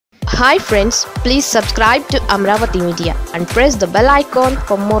Hi friends, please subscribe to Amaravathi Media and press the bell icon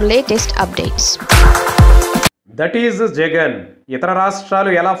for more latest updates. That is Jagan. ఇతర రాష్ట్రాలు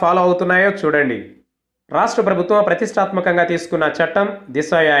ఎలా follow అవుతున్నాయో చూడండి. రాష్ట్ర ప్రభుత్వం ప్రతిష్టాత్మకంగా తీసుకున్న చట్టం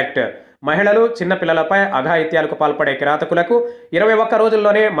దిశ యాక్ట్. మహిళలు, చిన్నపిల్లలపై అఘాయిత్యాలకు పాల్పడే కిరాతకులకు 21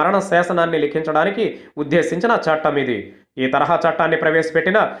 రోజుల్లోనే మరణ శాసనాన్ని లిఖించడానికి ఉద్దేశించిన చట్టం ఇది. ఈ తరహా చట్టాన్ని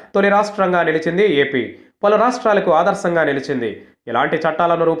ప్రవేశపెట్టిన తొలి రాష్ట్రంగా నిలిచింది ఏపీ. పలు రాష్ట్రాలకు ఆదర్శంగా నిలిచింది. ఇలాంటి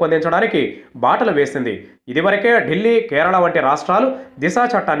చట్టాలను రూపొందించడానికి బాటలు వేసింది. ఇదివరకే ఢిల్లీ, కేరళ వంటి రాష్ట్రాలు దిశ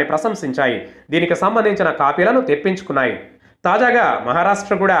చట్టాన్ని ప్రశంసించాయి. దీనికి సంబంధించిన కాపీలను తెప్పించుకున్నాయి. తాజాగా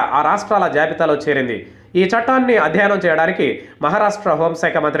మహారాష్ట్ర కూడా ఆ రాష్ట్రాల జాబితాలో చేరింది. ఈ చట్టాన్ని అధ్యయనం చేయడానికి మహారాష్ట్ర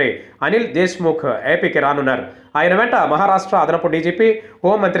హోంశాఖ మంత్రి అనిల్ దేశ్ముఖ్ ఏపీకి రానున్నారు. ఆయన వెంట మహారాష్ట్ర అదనపు డీజీపీ,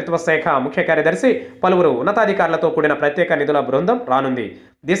 హోం మంత్రిత్వ శాఖ ముఖ్య కార్యదర్శి, పలువురు ఉన్నతాధికారులతో కూడిన ప్రత్యేక నిధుల బృందం రానుంది.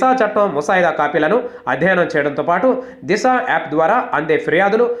 దిశ చట్టం ముసాయిదా కాపీలను అధ్యయనం చేయడంతో పాటు దిశ యాప్ ద్వారా అందే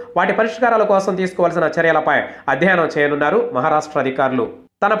ఫిర్యాదులు, వాటి పరిష్కారాల కోసం తీసుకోవాల్సిన చర్యలపై అధ్యయనం చేయనున్నారు మహారాష్ట్ర అధికారులు.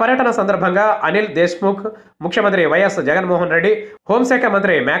 తన పర్యటన సందర్భంగా అనిల్ దేశ్ముఖ్, ముఖ్యమంత్రి వైఎస్ జగన్మోహన్ రెడ్డి, హోంశాఖ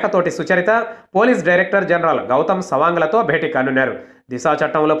మంత్రి Mekathoti Sucharitha, police director general Gautam సవాంగ్లతో భేటీ కానున్నారు. దిశ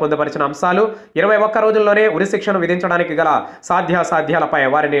చట్టంలో పొందుపరిచిన అంశాలు, 21 రోజుల్లోనే ఉరిశిక్షను విధించడానికి గల సాధ్యాసాధ్యాలపై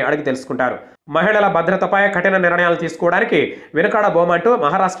వారిని అడిగి తెలుసుకుంటారు. మహిళల భద్రతపై కఠిన నిర్ణయాలు తీసుకోవడానికి వెనుకాడబోమంటూ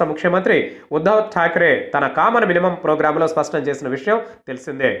మహారాష్ట్ర ముఖ్యమంత్రి ఉద్ధవ్ ఠాక్రే తన కామన్ మినిమం ప్రోగ్రాంలో స్పష్టం చేసిన విషయం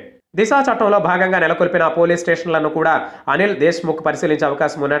తెలిసిందే. దిశ చట్టంలో భాగంగా నెలకొల్పిన పోలీస్ స్టేషన్లను కూడా అనిల్ దేశ్ముఖ్ పరిశీలించే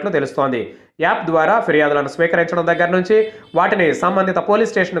అవకాశం ఉన్నట్లు తెలుస్తోంది. యాప్ ద్వారా ఫిర్యాదులను స్వీకరించడం దగ్గర నుంచి వాటిని సంబంధిత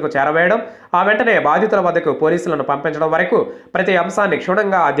పోలీస్ స్టేషన్కు చేరవేయడం, ఆ వెంటనే బాధితుల వద్దకు పోలీసులను పంపించడం వరకు ప్రతి అంశాన్ని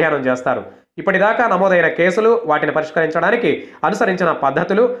క్షుణ్ణంగా అధ్యయనం చేస్తారు. ఇప్పటిదాకా నమోదైన కేసులు, వాటిని పరిష్కరించడానికి అనుసరించిన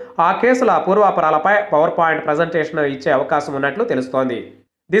పద్ధతులు, ఆ కేసుల పూర్వాపరాలపై పవర్ పాయింట్ ప్రజెంటేషన్ ఇచ్చే అవకాశం ఉన్నట్లు తెలుస్తోంది.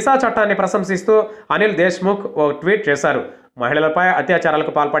 దిశ చట్టాన్ని ప్రశంసిస్తూ అనిల్ దేశ్ముఖ్ ఓ ట్వీట్ చేశారు. మహిళలపై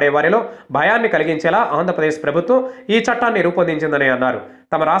అత్యాచారాలకు పాల్పడే వారిలో భయాన్ని కలిగించేలా ఆంధ్రప్రదేశ్ ప్రభుత్వం ఈ చట్టాన్ని రూపొందించిందని అన్నారు.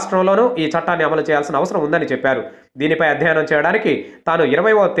 తమ రాష్ట్రంలోనూ ఈ చట్టాన్ని అమలు చేయాల్సిన అవసరం ఉందని చెప్పారు. దీనిపై అధ్యయనం చేయడానికి తాను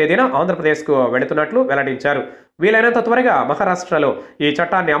 20వ తేదీన ఆంధ్రప్రదేశ్కు వెళుతున్నట్లు వెల్లడించారు. వీలైనంత త్వరగా మహారాష్ట్రలో ఈ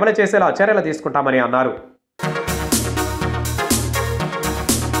చట్టాన్ని అమలు చేసేలా చర్యలు తీసుకుంటామని అన్నారు.